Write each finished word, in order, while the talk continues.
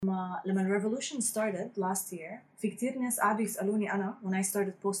لما الريفولوشن started last year في كتير ناس قعدوا يسألوني أنا when I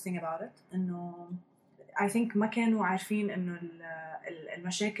started posting about it إنه I think ما كانوا عارفين إنه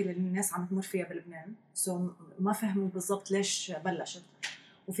المشاكل اللي الناس عم تمر فيها بلبنان so ما فهموا بالضبط ليش بلشت.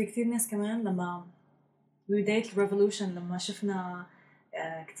 وفي كتير ناس كمان لما بداية الريفولوشن لما شفنا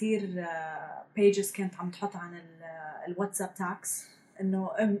كتير pages كانت عم تحط عن الواتساب تاكس إنه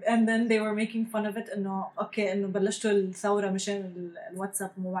and then they were making fun of it إنه أوكي إنه بلشتوا الثورة مشان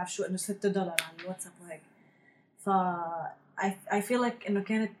الواتساب وما بعرف شو إنه $6 على الواتساب وهيك. I feel like إنه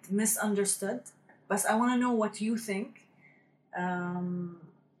كانت misunderstood بس I want to know what you think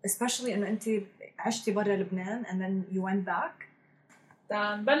especially إنه أنت عشتي برا لبنان and then you went back.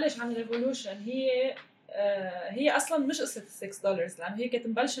 نبلش عن الريفولوشن هي أصلاً مش قصة $6 لأن هي كانت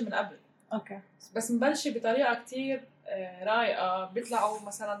مبلشة من قبل. أوكي. بس مبلشة بطريقة كتير رايقة بيطلعوا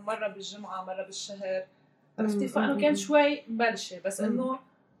مثلاً مرة بالجمعة مرة بالشهر عرفتي فإنه كان شوي مبلشة بس إنه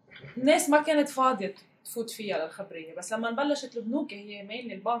الناس ما كانت فاضية تفوت فيها للخبرية. بس لما بلشت البنوك هي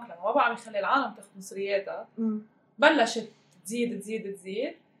مين البنك لما ما بقى يخلي العالم تاخد مصرياتها بلشت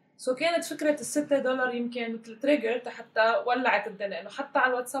تزيد سو كانت فكرة $6 يمكن مثل تريجر حتى ولعت الدنيا إنه حتى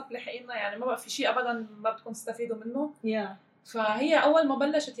على الواتساب لحقينا يعني ما بقى في شيء أبداً ما بدكم تستفيدوا منه. فهي أول ما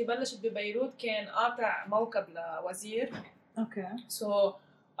بلشت ببيروت كان قاطع موكب لوزير. أوكي. سو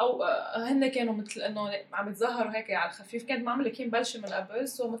أو هن كانوا مثل إنه عم يتظاهروا هيك على الخفيف كانت معملة كين بلشة من قبل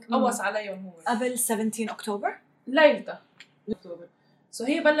سو مثل قوص عليهم هو قبل 17 أكتوبر ليلته أكتوبر. سو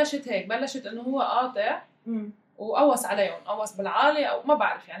هي بلشت هيك بلشت إنه هو قاطع وقوص عليهم قوص بالعالي أو ما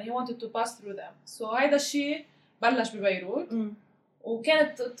بعرف يعني he wanted to pass through them. so هيدا الشيء بلش ببيروت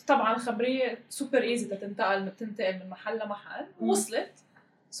وكانت طبعا خبرية سوبر ايزي تنتقل من محل لمحل وصلت.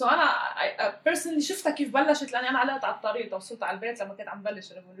 so أنا personally شفتها كيف بلشت لأني أنا علقت على الطريق وصلت على البيت لما كنت عم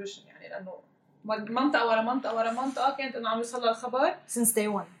بلش الريفولوشن يعني لأنه منطقة ورا منطقة كانت إنه عم يوصل الخبر since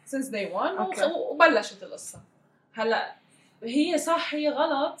day one okay. وبلشت القصة. هلا هي صح هي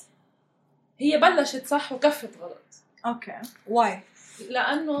غلط هي بلشت صح وكفت غلط. اوكي واي؟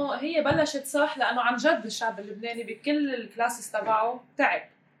 لانه هي بلشت صح لانه عن جد الشعب اللبناني بكل الكلاسز تبعه تعب.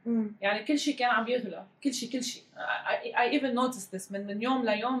 يعني كل شيء كان عم يغلى كل شيء I even noticed this من يوم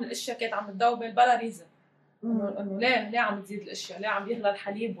ليوم الاشياء كانت عم تدوبل بلا ريزن انه ليه عم تزيد الاشياء ليه عم يغلى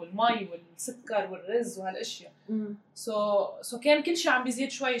الحليب والمي والسكر والرز وهالاشياء. سو كان كل شيء عم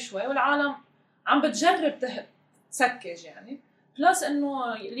بيزيد شوي والعالم عم بتجرب تسكج يعني بلس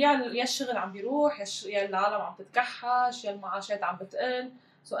انه يا الشغل عم بيروح يا العالم عم تتكحش يا المعاشات عم بتقل.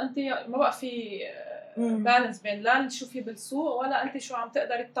 سو انت ما بقى في بالانس بين لا شو في بالسوق ولا انت شو عم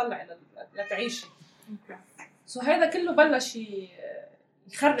تقدري تطلعي لتعيشي. سو هذا كله بلش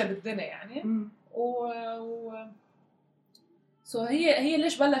يخرب الدنيا يعني. سو هي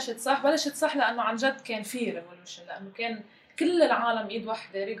ليش بلشت صح لانه عن جد كان في ريفولوشن لانه كان كل العالم ايد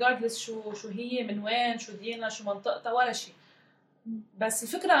واحده ريجاردلس شو هي من وين شو دينا شو منطقتها ولا شيء. بس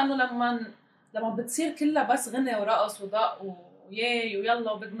الفكرة انه لما بتصير كلها بس غنى ورقص ودق وياي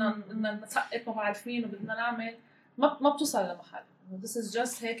ويلا وبدنا نسقط ما بعرف مين وبدنا نعمل ما بتوصل لمحل. this is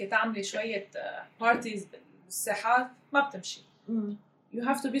just هيك تعملي شوية parties بالساحات ما بتمشي. you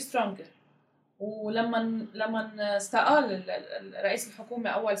have to be stronger. ولما استقال رئيس الحكومة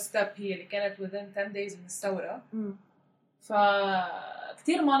أول ستيب هي اللي كانت within 10 days من الثورة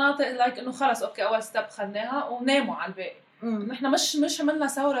فكتير مناطق لايك إنه خلص أوكي أول ستيب خدناها وناموا على الباقي. نحن مش عملنا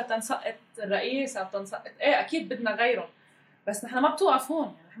ثورة تنسقط الرئيس أو تنسقط أكيد بدنا غيرهم بس نحن ما بتوقف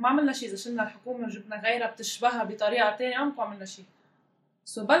هون يعني ما عملنا شيء إذا شلنا الحكومة وجبنا غيرها بتشبهها بطريقة تانية ما عملنا شيء.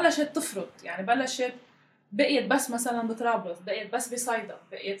 بلشت تفرط يعني بلشت بقيت بس مثلا بطرابلس بقيت بس بصيدا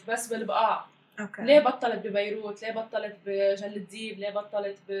بقيت بس بالبقاع. ليه بطلت ببيروت ليه بطلت بجلديب ليه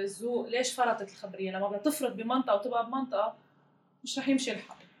بطلت بالزوق ليش فرطت الخبرية لما بدها تفرط بمنطقة وتبقى بمنطقة مش رح يمشي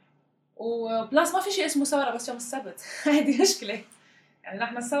الحال. وبلاس ما في شيء اسمه ثورة بس يوم السبت هذه مشكلة يعني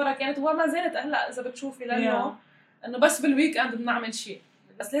نحن الثورة كانت وما زالت هلا إذا بتشوفي لليوم إنه بس بالويك أند بنعمل شيء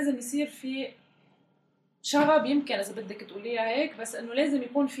بس لازم يصير في شغب يمكن إذا بدك تقوليها هيك بس إنه لازم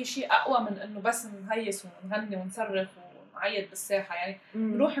يكون في شيء أقوى من إنه بس نهيس ونغني ونصرخ ونعيد بالساحة يعني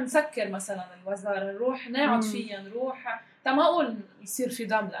نروح نسكر مثلا الوزارة نروح نقعد فيها نروح ما أقول يصير في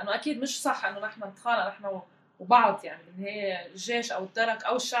دم لأنه أكيد مش صح إنه نحن نتخانق نحن وبعض يعني هي الجيش أو الدرك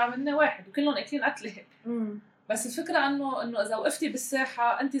أو الشعب إنه واحد وكلهم قاتلين قتله. بس الفكرة إنه إذا وقفتي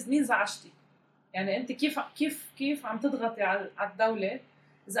بالساحة أنت مين زعجتي يعني أنت كيف عم تضغطي على الدولة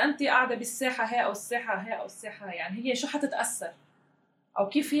إذا أنت قاعدة بالساحة هي أو الساحة هي أو الساحة يعني هي شو حتتأثر أو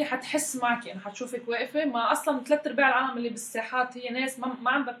كيف هي حتحس معك يعني حتشوفك واقفة ما أصلاً 3/4 العالم اللي بالساحات هي ناس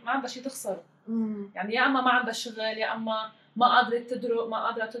ما عندها شيء تخسره يعني يا أما ما عندها شغل يا أما ما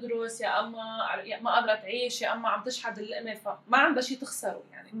قادرة تدرس، يا اما ما قادرة تعيش، يا اما عم تشحد اللقمة، فما عندها شيء تخسره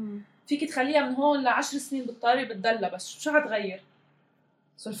يعني. فيك تخليها من هون ل10 سنين بالطريق بتدلى، بس شو حتغير؟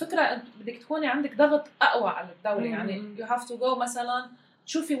 الفكرة انت بدك تكوني عندك ضغط اقوى على الدولة. يعني you have to go مثلا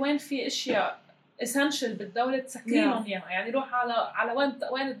تشوفي وين في اشياء essential بالدولة تسكري لهم اياها. يعني روح على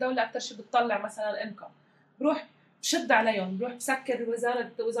وين الدولة اكثر شيء بتطلع مثلا انكم، بروح بشد عليهم، بروح بسكر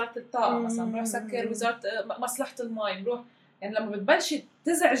وزارة الطاقة مثلا، بروح بسكر وزارة مصلحة الماء، بروح يعني لما بتبلشي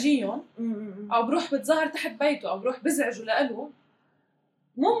تزعجيهم او بروح بتظاهر تحت بيته او بروح بزعجوا لإله،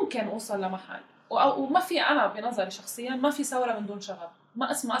 ممكن اوصل لمحل. وما في، انا بنظري شخصيا ما في ثورة من دون شغب،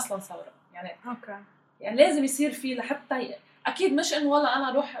 ما اسمها اصلا ثورة يعني. يعني لازم يصير في لحتى اكيد مش انه والله انا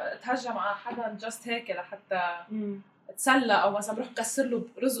اروح اتهجم على حدا جاست هيك لحتى اتسلى او مثلا بروح كسر له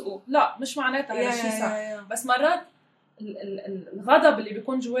رزقه، لا مش معناتها هذا الشيء صح. بس مرات الغضب اللي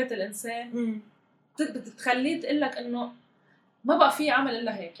بيكون جوات الانسان بتخليه تقول لك انه ما بقى في عمل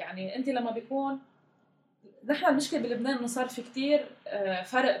الا هيك. يعني انت لما بيكون نحن المشكله بلبنان انه صار في كتير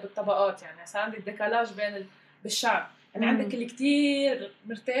فرق بالطبقات. يعني صار عندك ديكالاج بالشعب. يعني عندك اللي كتير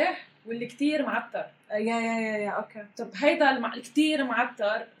مرتاح واللي كتير معتر. يا اوكي. طب هيدا الكتير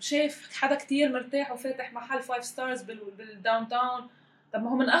معتر شايف حدا كتير مرتاح وفاتح محل 5 ستارز بالداون تاون، طب ما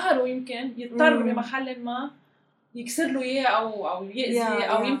هو من قهره يمكن يضطر بمحل ما يكسر له اياه او يأذي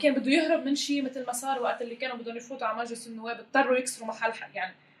او يمكن بده يهرب من شيء، مثل ما صار وقت اللي كانوا بدهم يفوتوا على مجلس النواب اضطروا يكسروا محل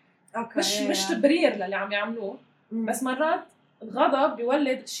يعني. مش تبرير للي عم يعملوه، بس مرات الغضب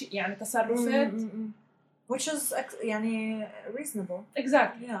بيولد شيء يعني تصرفات which is يعني reasonable.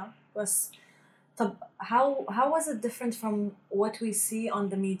 exactly. بس طب how was it different from what we see on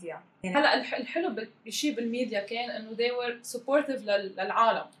the media؟ يعني هلا الحلو بشيء بالميديا كان انه they were supportive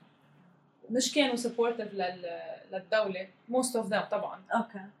للعالم، مش كانوا supportive للدولة most of them طبعا.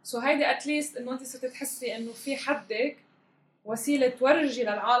 so هيدي at least انه انت صرت تحسي انه في حدك وسيلة تورجي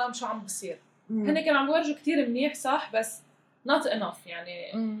للعالم شو عم بصير. هن كانوا عم يورجوا كتير منيح صح، بس not enough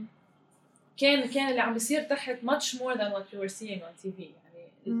يعني. كان اللي عم بيصير تحت much more than what you were seeing on TV.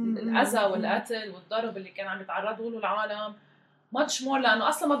 يعني الأذى والقتل والضرب اللي كان عم يتعرضوا له العالم much more، لأنه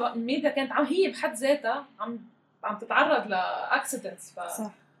أصلا ما الميديا كانت هي بحد ذاتها عم تتعرض لأكسيدنتس.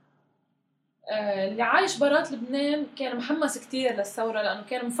 صح. اللي عايش برات لبنان كان محمس كتير للثورة، لأنه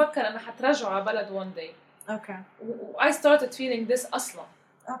كان مفكر أنها حترجعه على بلد one day. I started feeling this أصلا.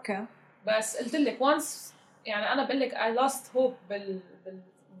 بس قلت لك once يعني أنا بقول لك I lost hope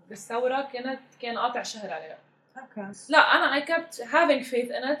بالثورة كان قاطع شهر عليها. لا أنا I kept having faith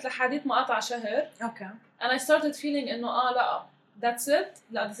in it لحديت ما قاطع شهر. and I started feeling إنه لا that's it،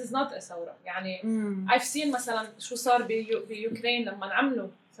 لا this is not a ثورة. يعني I've seen مثلا شو صار بيوكرين لما عملوا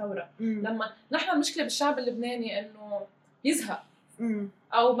ثورة. لما نحن المشكلة بالشعب اللبناني إنه يزهق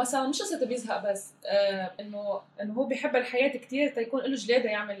أو مثلا مش قصة بيزهق بس إنه هو بيحب الحياة كتير تيكون له جلادة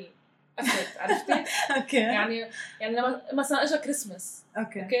يعمل أفلت عرفتي؟ يعني لما مثلا إجا كريسمس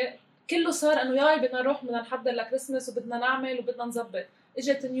أوكي كله صار إنه ياي بدنا نروح بدنا نحضر لكريسمس وبدنا نعمل وبدنا نظبط.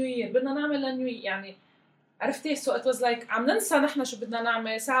 إجت نيو يير بدنا نعمل لنيو يعني عرفتي. so it was like عم ننسى نحن شو بدنا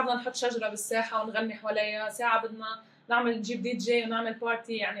نعمل. ساعة بدنا نحط شجرة بالساحة ونغني حواليها، ساعة بدنا نجيب دي جي ونعمل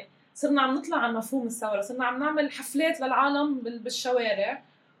بارتي. يعني صرنا عم نطلع عن مفهوم الثورة، صرنا عم نعمل حفلات للعالم بالشوارع.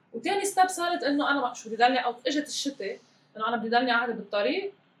 وتاني ستاب صارت إنه أنا شو بدي ضلني أو إجت الشتاء إنه أنا بدي ضلني قاعدة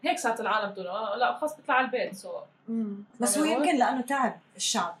بالطريق. هيك صارت العالم تقول لا خلاص بطلع على البيت. بس هو يمكن لأنه تعب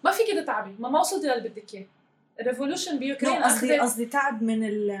الشعب. ما في كده تعبي، ما وصلتي للي بدك إياه. الريفولوشن بيوكرين قصدي تعب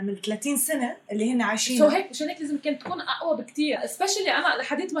من 30 سنة اللي هن عايشينها. هيك مشان هيك لازم كانت تكون اقوى بكتير. especially انا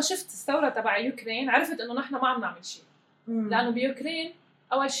لحديت ما شفت الثوره تبع يوكرين عرفت انه نحن ما عم نعمل شيء. لانه بيوكرين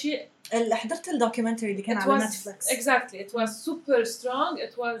اول شيء اللي حضرت الدوكيومنتري اللي كان على نتفليكس exactly it was super strong.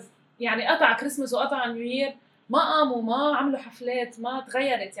 it was يعني قطع كريسماس وقطع نيو يير، ما قاموا ما عملوا حفلات، ما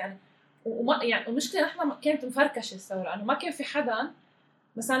تغيرت يعني. وما يعني المشكله نحن كانت مفركشه الثوره انه ما كان في حدا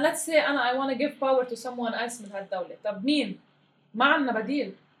مثلا let's say انا I want to give power to someone else من هالدوله. طب مين؟ ما عندنا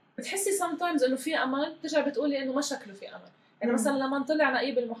بديل. بتحسي sometimes انه في امل، بترجع بتقولي انه ما شكله في امل. يعني مثلا لما طلع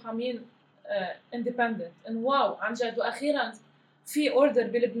نقيب المحامين independent انه واو عن جد واخيرا في اوردر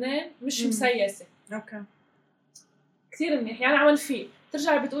بلبنان مش مسيسه. كثير منيح يعني عمل فيه.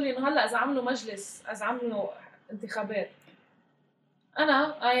 ترجع بتقولي انه هلا اذا عملوا مجلس اذا عملوا انتخابات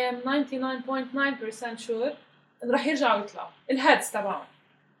انا I am 99.9% sure انه رح يرجعوا يطلعوا الهادز تبعهم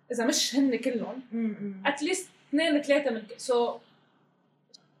اذا مش هن كلهم at least 2-3 من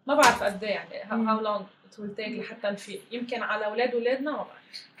ما بعرف قد ايه يعني how long it will take لحتى نفيق. يمكن على اولاد اولادنا ما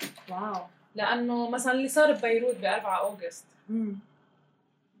بعرف. واو. لانه مثلا اللي صار ببيروت ب4 أغسطس انه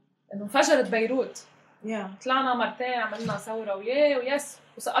انفجرت بيروت. طلعنا مرتين عملنا ثوره ويس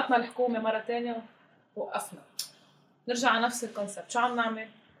وسقطنا الحكومه مره ثانيه ووقفنا. نرجع على نفس الكونسبت. شو عم نعمل؟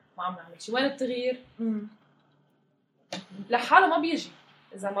 ما عم نعمل شيء. وين التغيير؟ لحاله ما بيجي.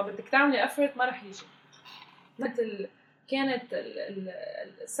 اذا ما بدك تعملي effort ما رح يجي. كانت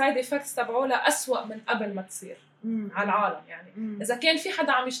السايد افكتس تبعولها أسوأ من قبل ما تصير على العالم. يعني اذا كان في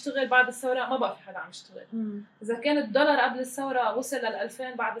حدا عم يشتغل بعد الثوره ما بقى في حدا عم يشتغل. اذا كان الدولار قبل الثوره وصل لل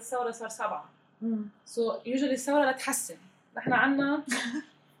 2000 بعد الثوره صار 7. سو يوجولي الثوره لتحسن. نحن عنا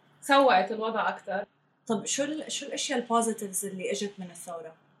سوقت الوضع اكثر. طب شو الاشياء البوزيتيفز اللي اجت من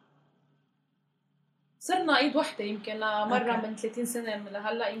الثوره؟ صرنا ايد وحده. يمكن مره من 30 سنه من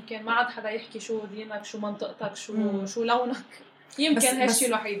لهلا يمكن ما عاد حدا يحكي شو دينك شو منطقتك شو لونك. يمكن هالشيء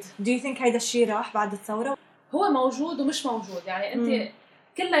الوحيد. Do you think هيدا الشيء راح بعد الثوره؟ هو موجود ومش موجود. يعني انت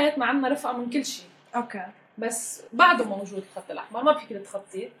كلياتنا عندنا رفقه من كل شيء. اوكي. بس بعده موجود الخط الاحمر. ما بحكي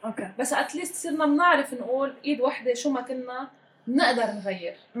تخطيه. اوكي. بس اتليست صرنا بنعرف نقول ايد وحده شو ما كنا بنقدر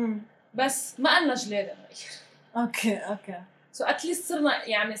نغير. بس ما قلنا جلاد نغير. اوكي. سو اتليست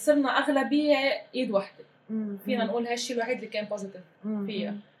صرنا اغلبيه ايد وحده. فينا نقول هالشيء الوحيد اللي كان بوزيتيف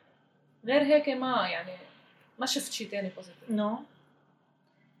فيها. غير هيك ما شفت شيء تاني بوزيتيف. نو.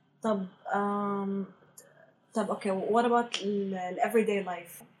 طب اوكي what about everyday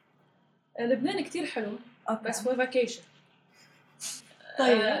life؟ لبنان كتير حلو. أوكي. بس هو فاكيشن.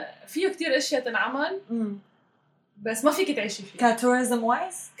 طيب. فيه كتير اشياء تنعمل. بس ما فيك تعيشي فيه. كتوريزم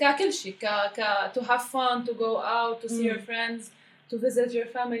وايز؟ ككل شيء. to have fun, to go out, to see your friends, to visit your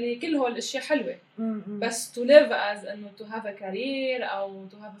family. كل هول الاشياء حلوه. بس to live as انه to have a career او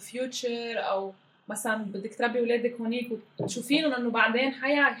to have a future او مثلا بدك تربي اولادك هونيك وتشوفينهم انه بعدين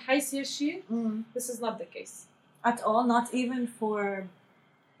حيصير شيء. This is not the case at all. Not even for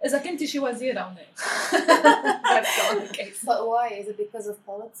إذا كنتي شي وزيرة أو ناي. That's not the case. But why? Is it because of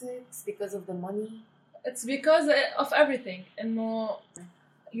politics? Because of the money? It's because of everything. إنه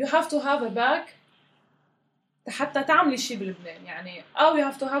you have to have a bag حتى تعملي شي بلبنان. يعني أو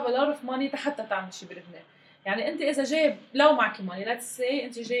you have to have a lot of money حتى تعملي شي بلبنان. يعني أنت إذا جايب لو معك money let's say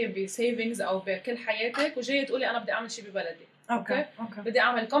أنت جايب savings أو بكل حياتك وجاية تقولي أنا بدي أعمل شي ببلدي. اوكي. بدي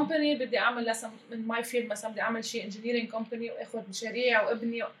اعمل كومباني. بدي اعمل من ماي فيلد مثلا بدي اعمل شيء انجينيرينج كومباني واخذ مشاريع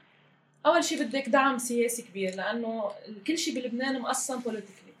وابني. اول شيء بدك دعم سياسي كبير لانه كل شيء بلبنان مقسم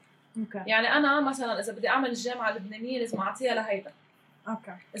بوليتيكلي. يعني انا مثلا اذا بدي اعمل الجامعه اللبنانيه لازم اعطيها لهيدا.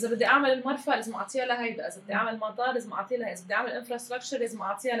 اذا بدي اعمل المرفأ لازم اعطيها لهيدا. اذا بدي اعمل مطار لازم اعطيها لهي. اذا بدي اعمل انفراستراكشر لازم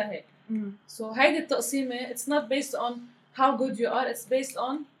اعطيها لهي. سو هيدي التقسيمه it's not based on how good you are. It's based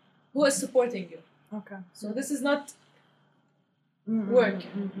on who is supporting you. So this is not work.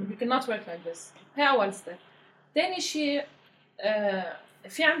 You cannot work like this. هي أول step. تاني شيء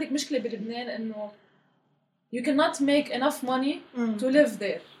في عندك مشكلة بلبنان إنه you cannot make enough money to live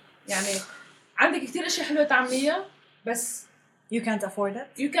there. يعني عندك كتير أشياء حلوة تعمليها بس you can't afford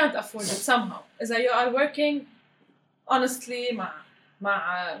it. You can't afford it somehow. إذا you are working honestly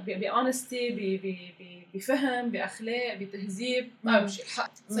مع honesty بفهم بأخلاق بتهذيب ما بشي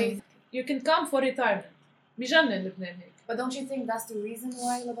الحق. So you can come for retirement. بيجنن لبنان هيك. But don't you think that's the reason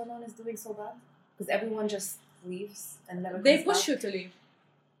why Lebanon is doing so bad? Because everyone just leaves and never comes They back? push you to leave.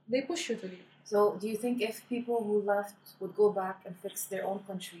 They push you to leave. So do you think if people who left would go back and fix their own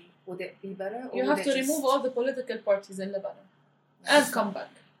country, would it be better? Or You have to remove all the political parties in Lebanon and come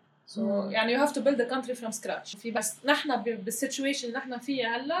back. So يعني you have to build the country from scratch. في بس نحن بالسيتويشن اللي نحن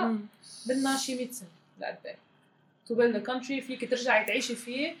فيها هلا بدنا شي 100 سنة لقدام. To build the country فيك ترجعي تعيشي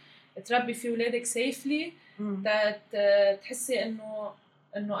فيه تربي فيه ولادك safely. تحسي انه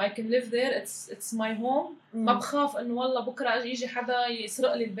I can live there. It's my home. ما بخاف انه والله بكره يجي حدا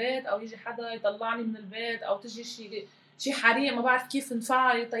يسرق لي البيت او يجي حدا يطلعني من البيت او تجي شي حريق ما بعرف كيف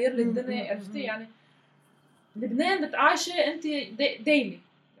نفعل يطير لي الدنيا. عرفتي يعني لبنان بتعايشه انت ديلي.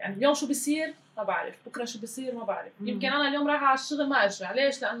 يعني اليوم شو بيصير ما بعرف. بكره شو بيصير ما بعرف. يمكن انا اليوم رايحه على الشغل ما ارجع.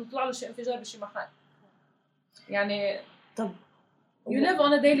 ليش؟ لانه طلع له شيء انفجار بشي محل. يعني طب you live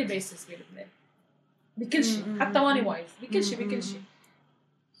on a daily basis بلبنان بكل شيء حتى money wise بكل شيء.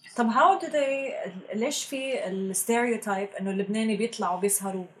 طب how do they ليش في الستيريوتايب انه اللبناني بيطلع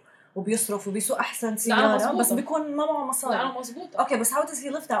وبيسهر وبيصرف وبيسوق احسن سياره بس بيكون ما معه مصاري؟ لا مزبوط. اوكي بس how does he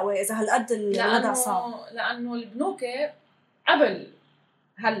live that way اذا هالقد الوضع صعب؟ لانه البنوك قبل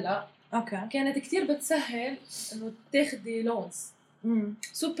هلا اوكي كانت كتير بتسهل انه تاخدي لونز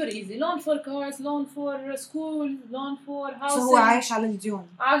سوبر ايزي. لون فور كارز، لون فور سكول، لون فور هاوس. هو عايش على الديون.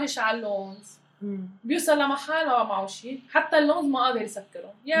 عايش على اللونز. بيوصل لمحل ما معه شيء. حتى اللونز ما قادر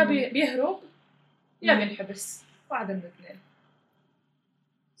يسكرهم. يا بيهرب يا بينحبس. واحدة من الاثنين.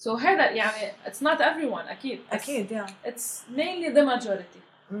 So هذا يعني it's not everyone أكيد. أكيد yeah. It's mainly the majority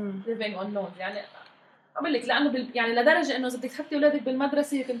living on loans. يعني أقول لك لأنه يعني لدرجة إنه إذا بدك تحطي أولادك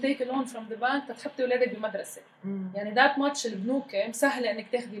بالمدرسة you can take a loan from the bank تحطي أولادك بالمدرسة. يعني that much البنوك مسهلة إنك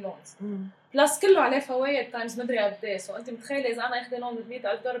تاخدي loans. بلس كله عليه فوائد تايمز مدري قد إيه. سو أنت متخيلة إذا أنا أخذ لون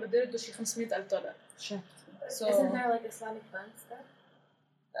 $100,000 بدي أرده شيء $500,000. So isn't there like Islamic banks there?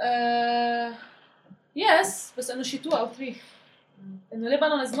 Yes, بس إنه شيء 2 أو 3. إنه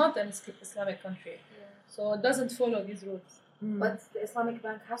Lebanon is not an Islamic country, so it doesn't follow these rules. But the Islamic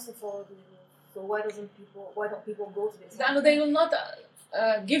bank has to follow these rules. So why don't people go to the Islamic لأنه they will not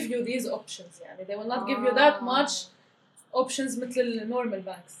give you these options. يعني they will not give you that much options مثل normal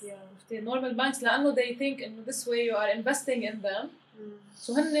banks. normal banks لأنه they think إنه this way you are investing in them.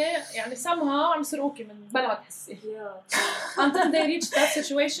 So هن يعني somehow عم يسرقوكي من بلا ما تحسي. Until they reach that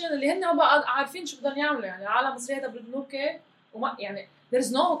situation اللي هن بقى عارفين شو بدهم يعملوا. يعني العالم مصرية هذا بالبنوك وما يعني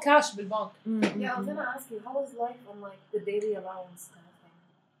there's no cash بالبنك. Yeah, I was gonna ask you, how is life on like the daily allowance kind of thing?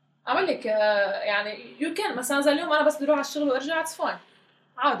 أعمل لك يعني you can مثلا زي اليوم أنا بس بدي أروح على الشغل وأرجع it's fine.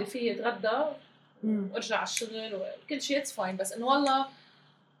 عادي في أتغدى وأرجع على الشغل وكل شيء it's fine. بس إنه والله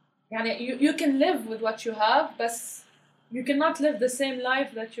يعني you can live with what you have بس you cannot live the same life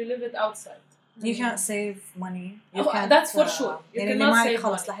that you live it outside. You can't save money. You can't, that's for sure. You يعني cannot save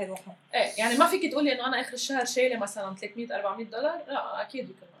خلص money. رح يروحوا. إيه يعني ما فيك تقولي إنه أنا آخر الشهر شايلة مثلاً $300-400. لا أكيد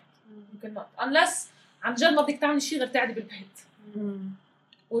you cannot. Unless عن جد ما بدك تعملي شيء غير تقعدي بالبيت.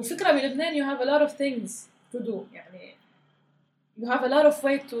 والفكرة بلبنان you have a lot of things to do. يعني you have a lot of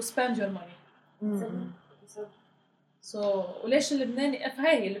way to spend your money. So وليش اللبناني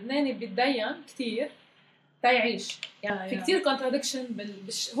هاي اللبناني بيتدين كتير تيعيش. يعني في كتير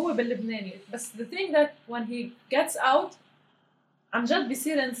contradiction هو باللبناني. بس the thing that when he gets out عن جد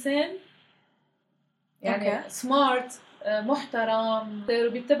بيصير إنسان يعني smart محترم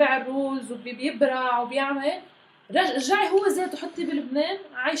وبيتبع الرولز وبيبرع وبيعمل. رجعي هو ذاته حطي بلبنان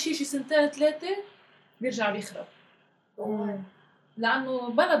عايش شي 2-3 بيرجع بيخرب. لأنه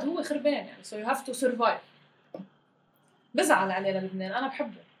بلد هو خربان يعني so you have to survive. بزعل عليه للبنان. أنا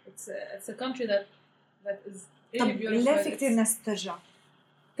بحبه. It's a country that is really beautiful. ليه في كتير ناس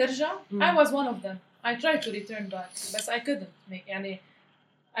ترجع؟ I was one of them. I tried to return back بس I couldn't make يعني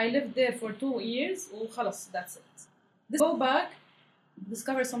I lived there for 2 years وخلص that's it. Go back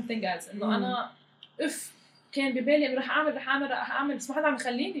discover something else. إنه أنا كان ببالي إنه رح أعمل بس ما حدا عم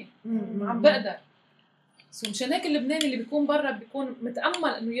يخليني. عم بقدر. So مشان هيك اللبناني اللي بيكون برا بيكون متأمل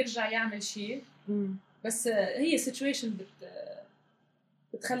إنه يرجع يعمل شيء. بس هي situation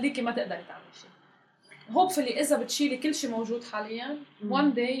بتخليكي ما تقدري تعملي شيء. Hopefully إذا بتشيلي كل شيء موجود حالياً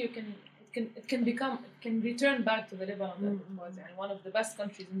one day it can return back to the Lebanon that it was يعني one of the best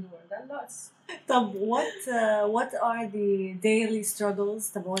countries in the world. And that's طب what are the daily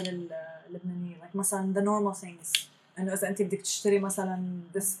struggles تبعون اللبنانيين like مثلا the normal things إنه إذا أنت بدك تشتري مثلا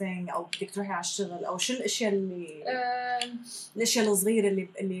this thing أو بدك تروحي على الشغل أو شو الأشياء الأشياء الصغيرة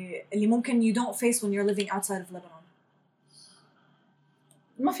اللي ممكن you don't face when you're living outside of Lebanon.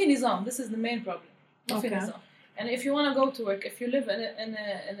 ما في نظام. This is the main problem. ما في نظام. يعني if you want to go to work, if you live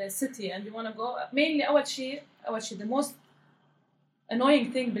in a city and you want to go, mainly أول شيء the most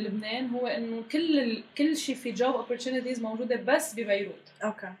annoying thing بلبنان هو إنه كل شيء في job opportunities موجودة بس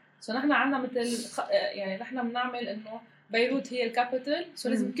ببيروت. So نحن عنا مثل يعني نحن بنعمل إنه بيروت هي الكابيتال. So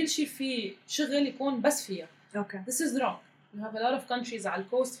لازم كل شيء فيه شغل يكون بس فيها. This is wrong. You have a lot of countries على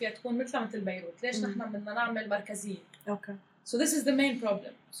الكوست فيها تكون مثل بيروت. ليش نحن بدنا نعمل مركزية؟ So this is the main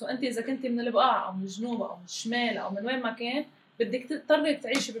problem. So أنت إذا كنتي من البقاع أو من الجنوب أو من الشمال أو من وين ما كان بدك تضطري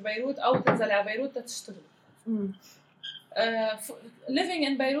تعيشي ببيروت أو تنزلي على بيروت تشتغلي. Living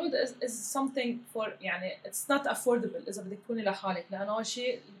in Beirut is something for يعني it's not affordable إذا بدك تكوني لحالك لأنه أول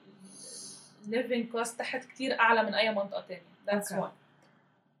شيء living cost تحت كتير أعلى من أي منطقة تانية. That's one.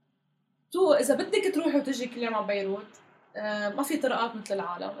 two إذا بدك تروحي وتجي كل يوم على بيروت ما في طرقات مثل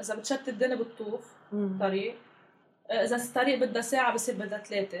العالم. إذا بتشتت الدنيا بتطوف طريق. إذا الطريق بدها ساعة بصير بدها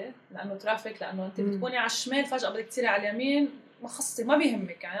 3 لأنه ترافيك لأنه أنت بتكوني على الشمال فجأة بدك تصيري على اليمين ما خصي ما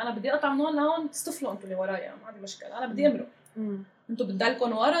بيهمك. يعني أنا بدي أقطع من هون لهون تصطفلوا أنتوا اللي ورايا ما عندي مشكلة. أنا بدي أمرق أنتوا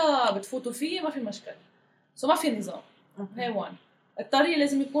بتدلكن ورا بتفوتوا فيه ما في مشكلة. ما في نظام. هاي وان. الطريق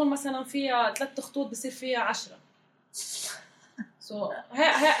لازم يكون مثلا فيها 3 خطوط بصير فيها 10.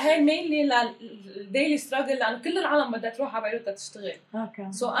 هاي mainly للديلي ستراجل لأنه كل العالم بدها تروح على بيروت تشتغل.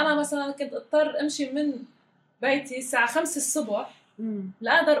 أنا مثلا كنت أضطر أمشي من بيتي الساعة 5 الصبح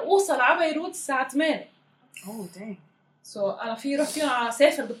لأقدر أوصل على بيروت الساعة 8. أنا في رحت على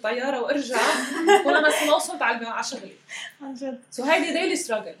سافر بالطيارة وأرجع وأنا ما وصلت على شغلي. عن جد. هيدي ديلي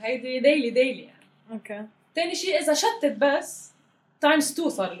ستراجل. هيدي ديلي يعني. تاني شيء إذا شتت بس times 2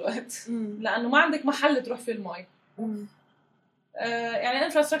 صار الوقت لأنه ما عندك محل تروح فيه الماء. يعني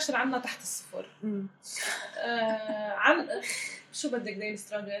الانفراستراكشر عندنا تحت الصفر. عن شو بدك daily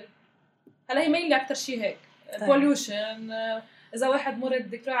struggle. هلا هي ميلي أكتر شيء هيك pollution. إذا واحد مرض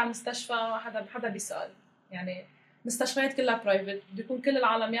بدك تروح على المستشفى ما حدا بيسأل. يعني مستشفيات كلها برايفت، بده يكون كل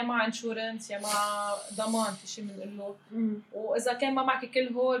العالم يا مع انشورنس يا مع ضمان في شيء بنقول له. واذا كان ما معك كل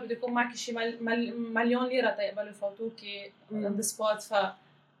هول بده يكون معك شيء مليون ليره تيقبلوا يفوتوكي on the spot.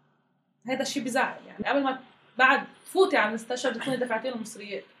 فهذا الشيء بيزعل يعني قبل ما بعد تفوتي على المستشفى بتكوني دفعتي لهم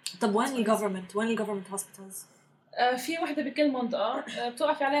مصريات. طب وين الجوفرمنت هوسبيتالز؟ في وحده بكل منطقه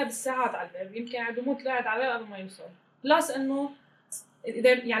بتوقفي عليها بالساعات على الباب، يمكن بيموت لاعب على الباب قبل ما يوصل. بلس انه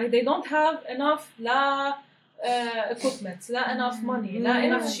يعني they don't have enough لا equipment لا enough money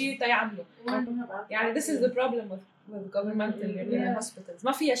لا enough شيء تيعملوا. يعني this is the problem with governmental hospitals.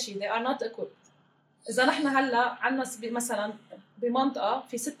 ما فيها شيء، they are not equipped. إذا نحن هلا عنا مثلا بمنطقة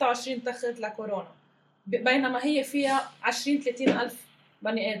في 26 تخت لكورونا بينما هي فيها 20-30 ألف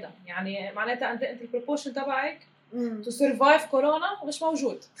بني آدم، يعني معناتها أنت البروبورشن تبعك to survive كورونا مش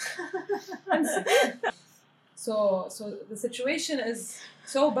موجود. So the situation is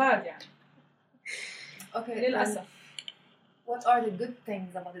so bad يعني. Okay. للأسف. What are the good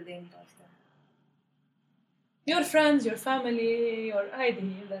things about the daily lifestyle? Your friends, your family, your ID.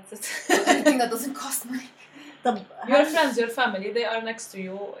 That's it. Anything that doesn't cost money. طب your friends, your family, they are next to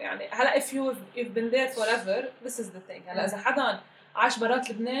you. يعني هلا if you've been there forever, this is the thing. هلا إذا حدا عاش برات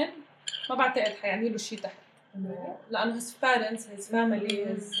لبنان ما بعتقد حيعني له شيء تحت. لأنه his parents, his family,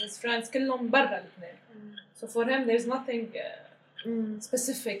 his friends كلهم برا لبنان. So for him there's nothing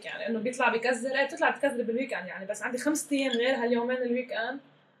specific. يعني إنه بيطلع بيكزر، بتطلع بتكزر بالويكند يعني، بس عندي 5 أيام غير هاليومين الويكند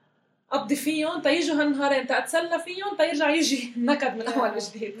أقضي فيهم تيجوا هالنهارين تأتسلى فيهم تيرجع يجي نكد من أول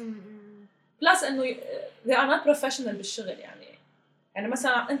وجديد. بلس إنه they are not professional بالشغل يعني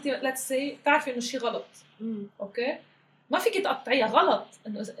مثلا أنت let's say تعرفي إنه شيء غلط، أوكي ما فيك تقطعيها غلط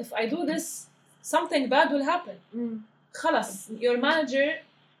إنه if I do this something bad will happen. خلص your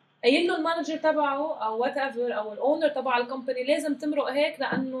manager قايل له المانجر تبعه او وات ايفر او الاونر تبع الكومباني لازم تمرق هيك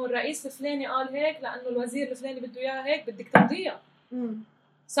لانه الرئيس الفلاني قال هيك لانه الوزير الفلاني بده اياها هيك، بدك تمضيها.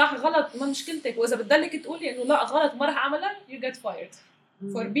 صح غلط ما مشكلتك، واذا بتضلك تقولي انه لا غلط ما رح اعملها you get fired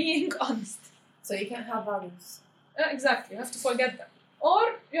for being honest. So you can't have values. Exactly, you have to forget them or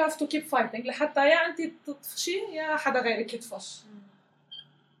you have to keep fighting لحتى يا انت تطفشي يا حدا غيرك يطفش.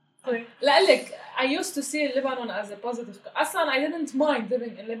 لقلك I used to see Lebanon as a positive. أصلاً I didn't mind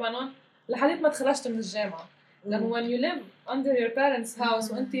living in Lebanon لحد ما تخرجت من الجامعة. لأنه when you live under your parents'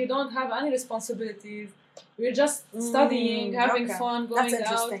 house وأنت you don't have any responsibilities, you're just studying, having fun, going That's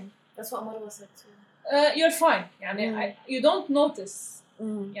interesting. out. That's what Marwa said too. You're fine. يعني you don't notice.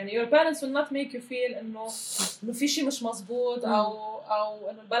 يعني your parents will not make you feel إنه في شيء مش مزبوط أو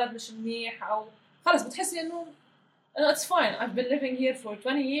إنه البلد مش منيح أو خلاص بتحسي إنه it's fine. I've been living here for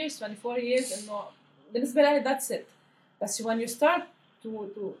 20 years, 24 years. إنه بالنسبة لي that's it. بس when you start to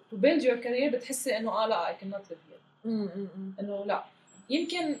build your career بتحسي إنه لا I cannot live here. إنه لا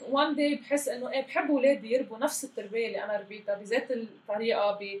يمكن one day بحس إنه بحب أولادي يربوا نفس التربية اللي أنا ربيتها بذات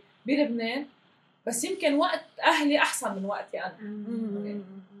الطريقة بلبنان، بس يمكن وقت أهلي أحسن من وقتي أنا.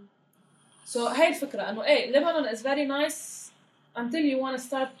 So هاي الفكرة إنه Lebanon is very nice until you want to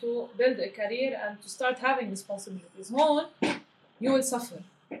start to build a career and to start having responsibilities. هون you will suffer.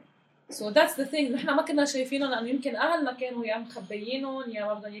 So that's the thing. نحن ما كنا شايفينهم لأنه يمكن أهلنا كانوا يا مخبيينهم يا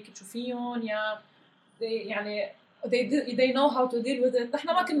ما بدهم ياكي تشوفيهم يا يعني they know how to deal with it. نحن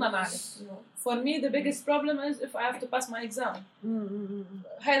ما كنا نعرف. For me the biggest problem is if I have to pass my exam.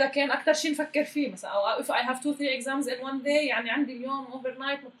 هذا كان أكتر شيء نفكر فيه مثلا. أو if I have 2-3 exams in one day يعني عندي اليوم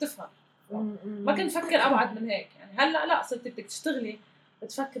overnight ما بتفهم. ما كنت أفكر أبعد من هيك. يعني هلا لا صرت بدك تشتغلي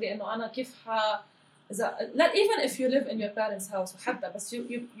بتفكري إنه أنا كيف إذا لا even if you live in your parents' house وحتى بس you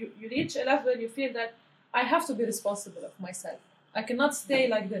reach a level you feel that I have to be responsible of myself. I cannot stay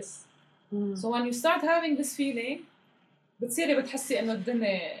like this. So when you start having this feeling بتصيري بتحسي إنه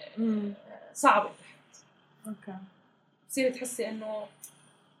الدنيا صعبة تحت. Okay. بتصيري تحسي إنه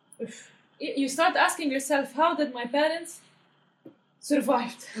you start asking yourself how did my parents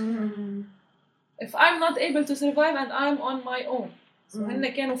survived. If I'm not able to survive and I'm on my own. So هن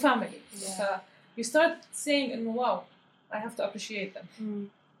كانوا family. So you start saying إنه wow I have to appreciate them.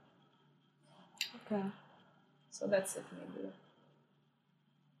 Okay. So that's it maybe.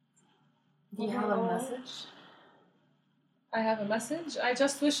 Do you have a message? I have a message. I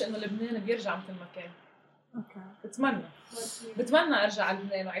just wish إنه لبنان بيرجع مثل ما كان. Okay. بتمنى أرجع على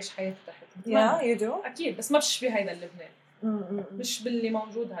لبنان وأعيش حياتي تحت. Yeah, you do. أكيد بس ما بشبه هيدا اللبنان. مش باللي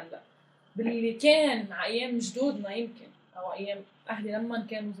موجود هلا. باللي كان على أيام جدودنا يمكن أو أيام أهلي لما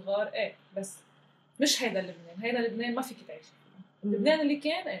كانوا صغار بس مش هيدا اللبنان. هيدا اللبنان ما فيك تعيش لبنان اللي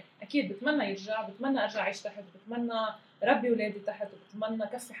كان اكيد بتمنى يرجع، بتمنى ارجع اعيش تحت، بتمنى ربي اولادي تحت، وبتمنى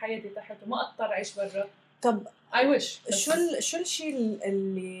كفي حياتي تحت وما اضطر اعيش برا. طب I wish شو الشيء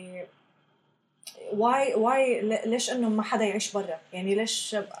اللي واي ليش انه ما حدا يعيش برا؟ يعني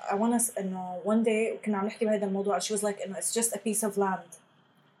ليش I want انه one day كنا عم نحكي بهذا الموضوع she was like انه it's just a piece of land.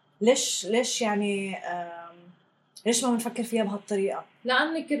 ليش يعني ليش ما بنفكر فيها بهالطريقة؟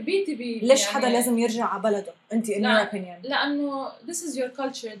 لأنك تربيتي ليش حدا لازم يرجع على بلده؟ أنت in your opinion. لأنه this is your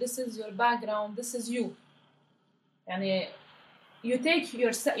culture, this is your background, this is you. يعني you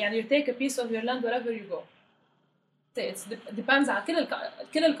take a piece of your land wherever you go. It depends على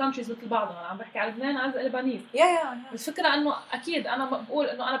كل الكونتريز مثل بعضهم. أنا عم بحكي على لبنان عن لبنانيز. الفكرة إنه أكيد أنا بقول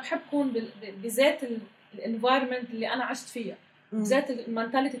إنه أنا بحب أكون بذات الانفايرمنت اللي أنا عشت فيها. بذات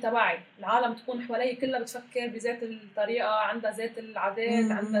المنتاليتي تبعي، العالم تكون حوالي كلها بتفكر بذات الطريقة، عندها ذات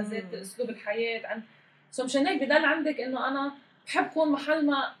العادات، عندها ذات أسلوب الحياة، سو مشان هيك بدل عندك إنه أنا بحب كون محل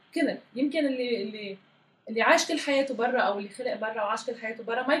ما كنت. يمكن اللي عاش كل حياته برا أو اللي خلق برا وعاش كل حياته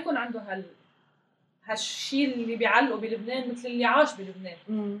برا ما يكون عنده هالشيء اللي بيعلقوا بلبنان مثل اللي عاش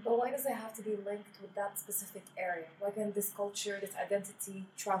بلبنان. But why does it have to be linked with that specific area? Why can't this culture, this identity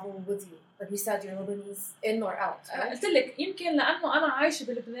travel with you? Like you said, you're Lebanese in or out, right? قلت لك يمكن لأنه أنا عايشة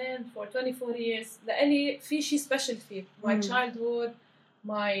بلبنان for 24 years لألي في شيء special فيه. My childhood,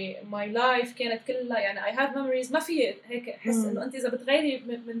 my life كانت كلها يعني I have memories. ما في هيك حس إنه أنت إذا بتغيري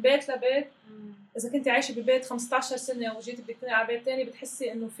من بيت لبيت، إذا كنت عايشة ببيت 15 سنة وجيت بدك تنقلي على بيت تاني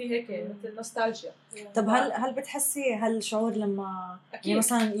بتحسي إنه في هيك مثل نوستالجيا. طب هل بتحسي هالشعور لما يعني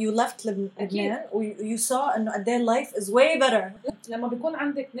مثلا you left لبنان و you saw إنه قد إيه life is way better؟ لما بيكون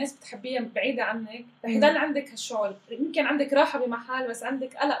عندك ناس بتحبيها بعيدة عنك رح يضل عندك هالشعور. يمكن عندك راحة بمحل بس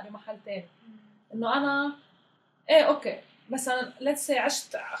عندك قلق بمحل تاني. إنه أنا أوكي مثلا let's say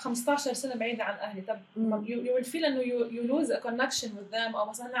عشت 15 سنة بعيدة عن أهلي. طب you will feel إنه you lose a connection with them، أو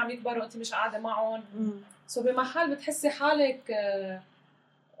مثلا عم يكبروا وأنت مش قاعدة معهم. so بمحل بتحسي حالك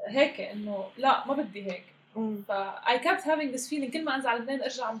هيك إنه لا ما بدي هيك. I kept having this feeling كل ما أنزل على لبنان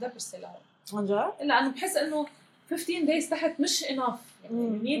أرجع مدبرسة لهم. عن جد؟ لأنه بحس إنه 15 days تحت مش enough.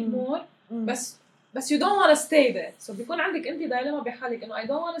 يعني you need more. بس you don't want to stay there. so بيكون عندك أنت دايلما بحالك إنه I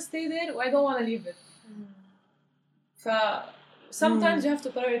don't want to stay there و I don't want to leave it. sometimes you have to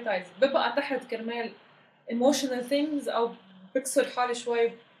prioritize. ببقى تحت كرمال emotional things أو بكسر حالي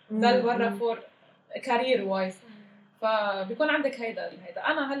شوي دل برا for career wise. فبيكون عندك هيدا.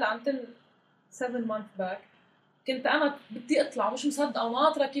 أنا هلا until 7 months back كنت أنا بدي أطلع مش مصدقة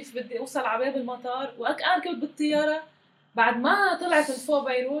وناطرة كيف بدي أوصل على باب المطار، وأنا كنت بالطيارة بعد ما طلعت من فوق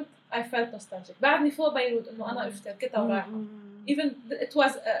بيروت I felt nostalgic. بعدني فوق بيروت إنه أنا أفتر كنت ورايحة. even it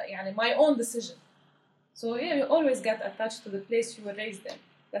was يعني my own decision. So yeah, you always get attached to the place you were raised in.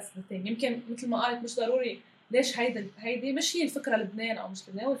 That's the thing. يمكن مثل ما قالت مش ضروري ليش هيدي مش هي الفكرة لبنان أو مش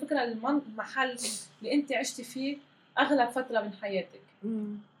لبنان، هو الفكرة المحل اللي أنت عشتي فيه أغلب فترة من حياتك.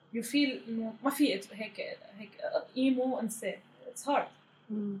 You feel إنه ما في هيك إيمو أنسى. It's hard.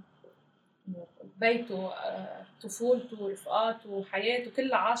 بيته، طفولته، رفقاته، حياته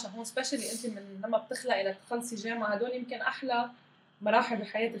كلها عاشها هون. especially أنت من لما بتخلقي لتخلصي جامعة هدول يمكن أحلى مراحل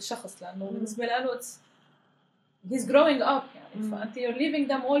بحياة الشخص، لأنه بالنسبة له he's growing up يعني. فأنت you're leaving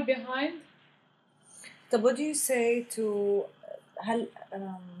them all behind. طب what do you say to هل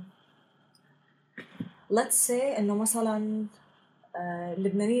let's say إنه مثلاً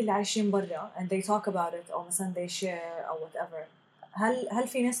اللبنانيين اللي عايشين برا and they talk about it أو مثلاً they share أو whatever، هل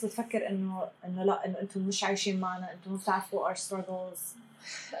في ناس بتفكر إنه لا إنه أنتم مش عايشين معنا، أنتم ما بتعرفوا our struggles،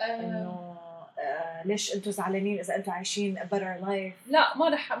 إنه ليش أنتم زعلانين إذا أنتم عايشين a better life؟ لا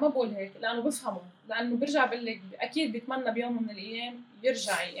ما بقول هيك، لأنه بفهمه، لأنه برجع بقول لك أكيد بيتمنى بيوم من الأيام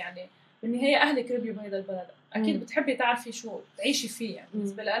يرجع. يعني بالنهاية أهلك ربيوا بهذا البلد، أكيد بتحبي تعرفي شو تعيشي فيه يعني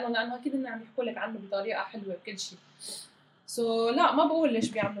بالنسبة لأنه أكيد إنه عم يحكوا لك عنه بطريقة حلوة وكل شيء. لا ما بقول ليش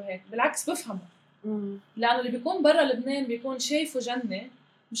بيعملوا هيك، بالعكس بفهمه. لأنه اللي بيكون برا لبنان بيكون شايفه جنة،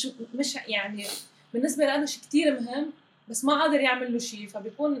 مش يعني بالنسبة لأنه شيء كتير مهم بس ما قادر يعمل له شيء،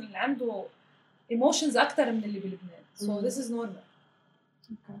 فبيكون عنده emotions أكتر من اللي بلبنان. so this is normal.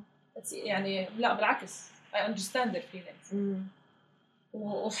 يعني لا بالعكس I understand their feelings.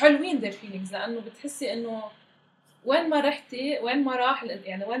 وحلوين their feelings لأنه بتحسي إنه وين ما رحتي وين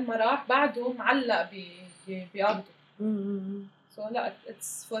ما راح بعده معلق بقابته. so لا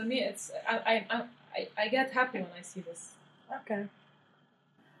it's for me it's I get happy when I see this. Okay.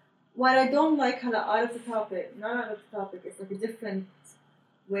 What I don't like out of the topic, not out of the topic, it's like a different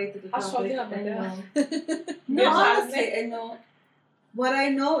way to the topic. No, honestly, what I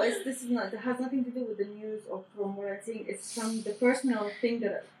know is it has nothing to do with the news or from what I'm seeing. It's from the personal thing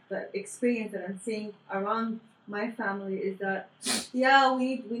that experience that I'm seeing around my family is that yeah, we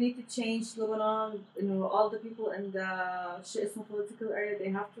need to change Lebanon. You know, all the people in the political area,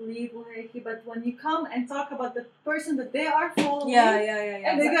 they have to leave. But when you come and talk about the person that they are following,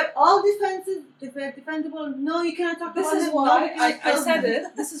 and they get all defendable. No, you cannot talk about him. This is why I said it.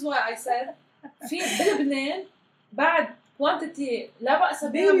 This is why I said في بلبنان بعد quantity لا بأس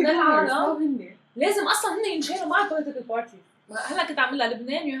بها من العالم لازم أصلاً هن ينشالوا مع political parties. هلا كنت عاملها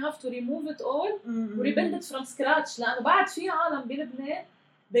لبنان you have to remove it all rebuild it from scratch لأنه بعد في عالم بلبنان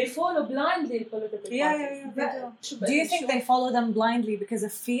they follow blindly political parties. Do you think they follow them blindly because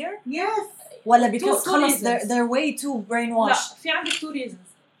of fear? Yes. ولا because خلص they're way too brainwashed? لا في عندك two reasons.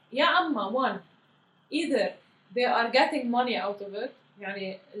 يا أما one either they are getting money out of it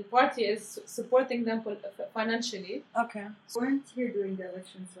يعني the party is supporting them financially. Okay. Weren't here during the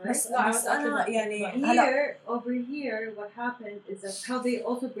elections, right? بس أنا يعني over here what happened is that how they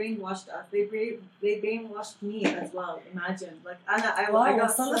also brainwashed us. They brainwashed me as well. Imagine, like I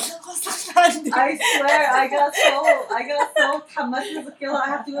got so, I swear I got so تحمست كده I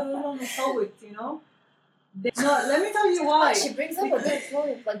have to go home and show it, you know. No, let me tell you why. She brings up a good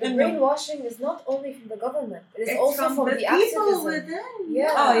point. Like the brainwashing is not only from the government; it's also from the people activism. within.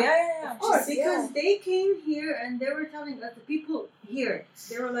 Yeah. Oh yeah. Of course, because they came here and they were telling us the people here.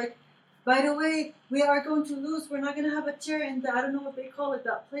 They were like, by the way, we are going to lose. We're not going to have a chair in the I don't know what they call it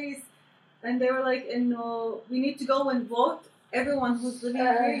that place. And they were like, we need to go and vote. Everyone who's living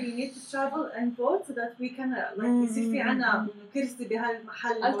here, you need to travel and vote so that we can يصير في عنا كرسي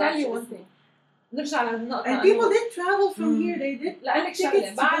بهالمحل. I'll tell you one thing. نرجع للنقطة. And people did travel from here. They did. لأقلك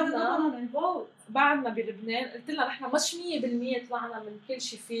شغلة بعدنا بلبنان قلت لها نحن مش 100% طلعنا من كل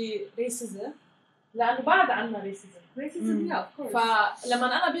شيء فيه racism لأنه بعد عنا racism. Racism, yeah, of course. فلما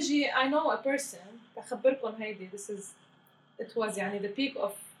أنا بيجي I know a person بخبركم هيدي it was يعني the peak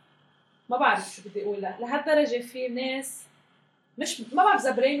of ما بعرف شو بدي أقول لهالدرجة في ناس مش ما بعرف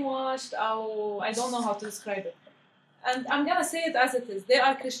إذا brainwashed أو I don't know how to describe it. And I'm gonna say it as it is. They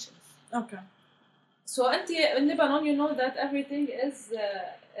are Christians. Okay. So أنت in Lebanon you know that everything is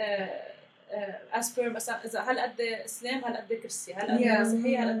as per مثلا إذا هل قد إسلام هل قد كرسي هل قد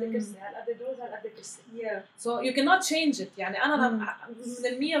مسيحية هل قد كرسي هل قد دروز هل قد كرسي. So you cannot change it. يعني أنا من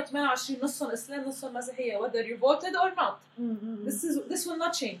 128 نصهم إسلام نصهم مسيحية whether you voted or not. This will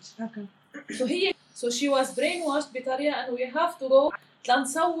not change. Okay. So she was brainwashed بطريقة إنه we have to go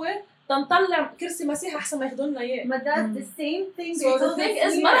تنصور تنطلع كرسي مسيح أحسن ما ياخدون لنا إياه. But that's the same thing. So the thing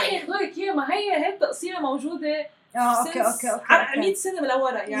is ما رح ياخدوا لك إياه ما هي هيك تقسيمة موجودة. اوكي 100 سنة من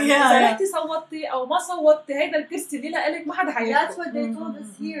لورا يعني إذا رحتي صوتي أو ما صوتي هيدا الكرسي اللي لإلك ما حدا حياخده. That's what they told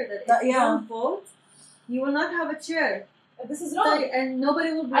us here that if you don't vote, you will not have a chair. This is wrong. And nobody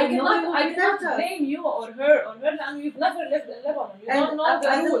will. I cannot blame you or her لأنه you've never lived in Lebanon. You don't know the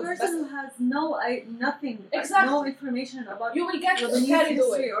rules. As a person who has nothing, exactly. no information about you will get Lebanese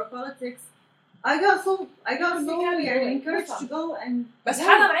history or politics. I got so يعني encouraged to go and. بس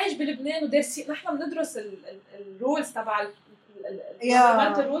حدا عايش بلبنان ودارسين نحن بندرس الرولز تبع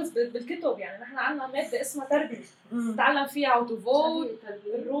الرولز بالكتب يعني نحن عندنا مادة اسمها تربية نتعلم فيها how to vote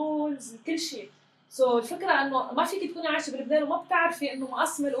الرولز كل شيء. سو الفكرة إنه ما فيك تكوني عايشة بلبنان وما بتعرفي إنه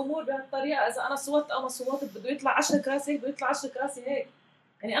مقسم الأمور بهالطريقة إذا أنا صوت أو ما صوتت بده يطلع 10 كراسي هيك بده يطلع 10 كراسي هيك.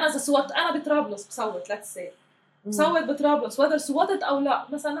 يعني أنا إذا صوت أنا بطرابلس بصوت let's say بصوت بطرابلس وإذا صوتت أو لا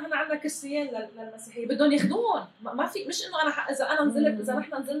مثلا نحن عندنا كرسيين للمسيحية بدهم ياخدون ما في مش إنه أنا إذا أنا نزلت إذا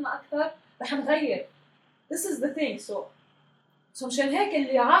نحن نزلنا أكثر رح نغير. This is the thing. So مشان هيك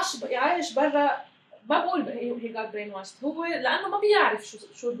اللي عايش برا ما بقول he got brainwashed هو لأنه ما بيعرف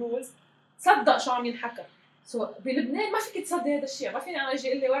شو الرولز صدق شو عم ينحكى. بلبنان ما فيك تصدق هذا الشيء. ما فيني أنا يجي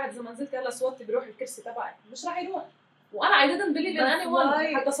يقول لي واحد إذا ما نزلت هلا صوتي بيروح الكرسي تبعي مش راح يروح. وأنا I didn't believe in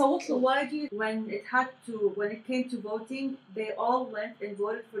anyone حتى صوت له. Why do you, when it came to voting they all went and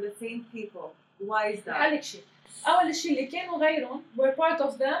voted for the same people? Why is that? حالك شيء. أول شيء اللي كانوا غيرهم were part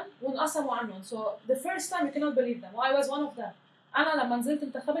of them وانقسموا عنهم. So the first time you cannot believe them. I was one of them. أنا لما نزلت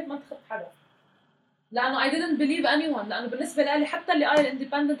انتخبت ما انتخبت حدا. لأنه I didn't believe anyone. لأنه بالنسبة لي حتى اللي قايل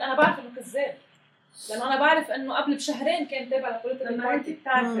independent أنا بعرف إنه كذاب. لأنه أنا بعرف إنه قبل بشهرين كان تابع للبوليتيكال لما أنت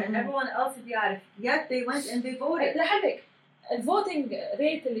بتعرفي everyone else بيعرف yet they went and they voted. لحالك الفوتينج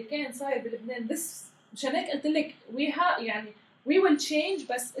ريت اللي كان صاير بلبنان this مشان هيك قلت لك يعني we will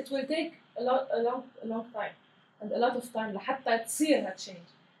change بس it will take a long time and a lot of time لحتى تصير هالتشينج.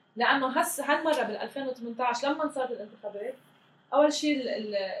 لأنه هالمرة بال 2018 لما صارت الانتخابات أول شيء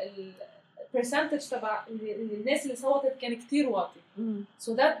percentage تبع الناس اللي صوتت كان كتير واطي. So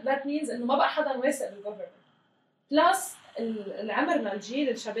that means إنه ما بقى حدا واثق بالجوفرمنت. plus العمرنا الجيل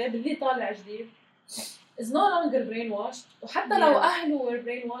الشباب اللي طالع جديد is no longer brainwashed وحتى لو أهله were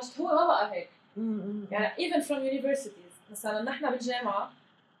brainwashed هو ما بقى هيك. يعني even from universities. مثلا نحن بالجامعة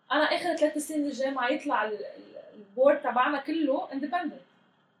أنا آخر 3 سنين بالجامعة يطلع البورد تبعنا كله independent،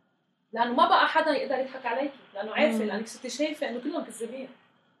 لأنه ما بقى حدا يقدر يضحك عليكي، لأنه عارفة لأنك صرتي شايفة إنه كلهم كذابين.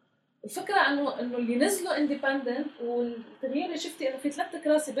 الفكرة إنه اللي نزلوا independent والتغيير اللي شفتي إنه في 3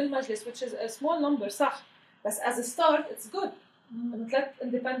 كراسي بالمجلس which is a small number صح، بس as a start it's good. إنه 3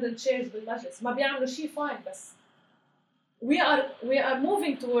 independent chairs بالمجلس ما بيعملوا شيء fine، بس we are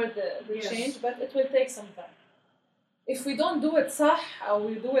moving toward the change but it will take some time. If we don't do it صح أو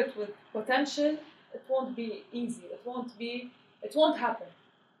we do it with potential it won't be easy, it won't happen.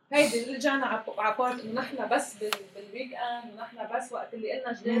 هيدي اللي رجعنا على بارت إنه نحن بس بالويك اند، ونحن بس وقت اللي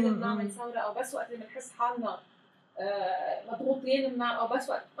قلنا جداد بنعمل ثورة، أو بس وقت اللي بنحس حالنا مضغوطين أو بس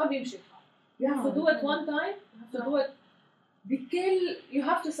وقت ما بيمشي الحال. You have to do it one time, you have to do it بكل you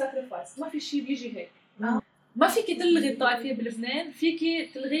have to sacrifice. ما في شيء بيجي هيك. ما فيكي تلغي الطائفية بلبنان، فيكي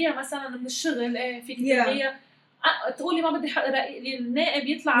تلغيها مثلا من الشغل، فيكي تلغيها تقولي ما بدي النائب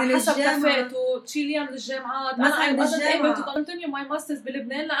يطلع حسب كفاءته، تشيليها من الجامعات. انا I wasn't able to continue my masters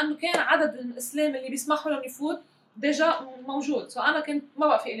بلبنان لانه كان عدد الاسلام اللي بيسمحوا لهم يفوت ديجا موجود، سو انا كنت ما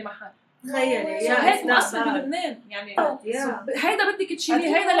بقى في لي محل. تخيلي هيك مؤثر بلبنان يعني. هيدا بدك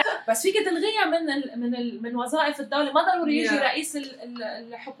تشيلي، هيدا لا، بس فيك تلغيها من وظائف الدوله. ما ضروري يجي رئيس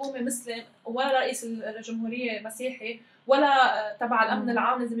الحكومه مسلم، ولا رئيس الجمهوريه مسيحي، ولا تبع الامن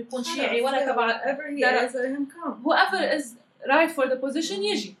العام لازم يكون شيعي، ولا تبع whoever is right for the position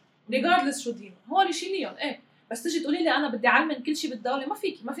يجي regardless شو دينه. هو اللي شيليهم بس تجي تقولي لي انا بدي اعلم كل شيء بالدوله،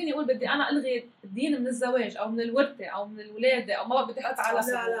 ما فيني اقول بدي انا الغي الدين من الزواج او من الورثه او من الولاده، او ما بدي احط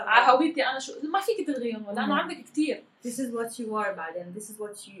على هويتي انا شو. ما فيك تلغيهم لانه عندك كتير. This is what you are بعدين. This is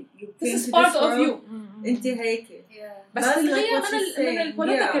what you this is part of you. انت هيك بس تلغيها من ال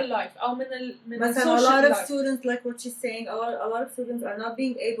political life او من مثلا a lot of students like what she's saying, a lot of students are not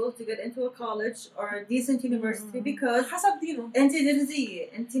being able to get into a college or a decent university because حسب دينه. انت درزيه،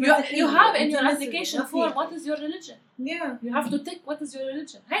 انت you have in your application form what is your religion. You have to tick what is your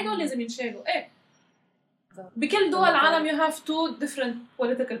religion. هيدول لازم ينشالوا. بكل دول العالم you have 2 different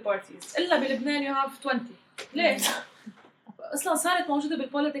political parties، إلا بلبنان you have 20. ليه؟ أصلاً صارت موجودة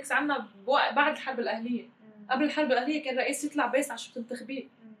بالpolitics عنا بعد الحرب الأهلية. قبل الحرب الأهلية كان رئيس يطلع بس عشان تنتخبيه.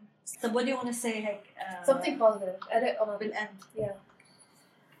 طب what do you want to say هيك something positive بالend.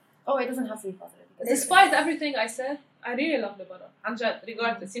 Oh, it doesn't have to be positive. Despite everything I said, I really love Lebanon. عن جد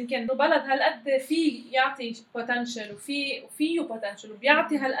regardless. يمكن إنه بلد هالقد فيه يعطي potential وفيه potential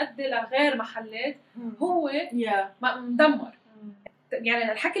وبيعطي هالقد لغير محلات، هو مدمر.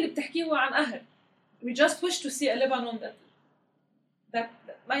 يعني الحكي اللي بتحكيه هو عن قهر. We just wish to see a Lebanon that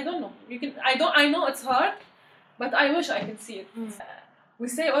I don't know. I know it's hard, but I wish I can see it. We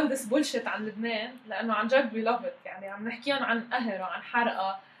say all this bullshit عن لبنان لأنه عن جد we love it. يعني عم نحكيهم عن قهر وعن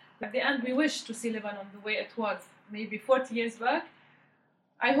حرقة. At the end we wish to see Lebanon the way it was maybe 40 years back.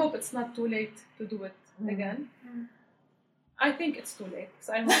 I hope it's not too late to do it again. I think it's too late, so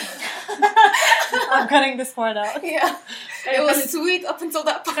I'm not. I'm cutting this part out. It was sweet up until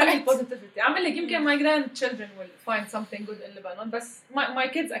that point. Positivity. عمل لك يمكن my grandchildren will find something good in Lebanon, but my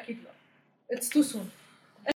kids أكيد لا. It's too soon.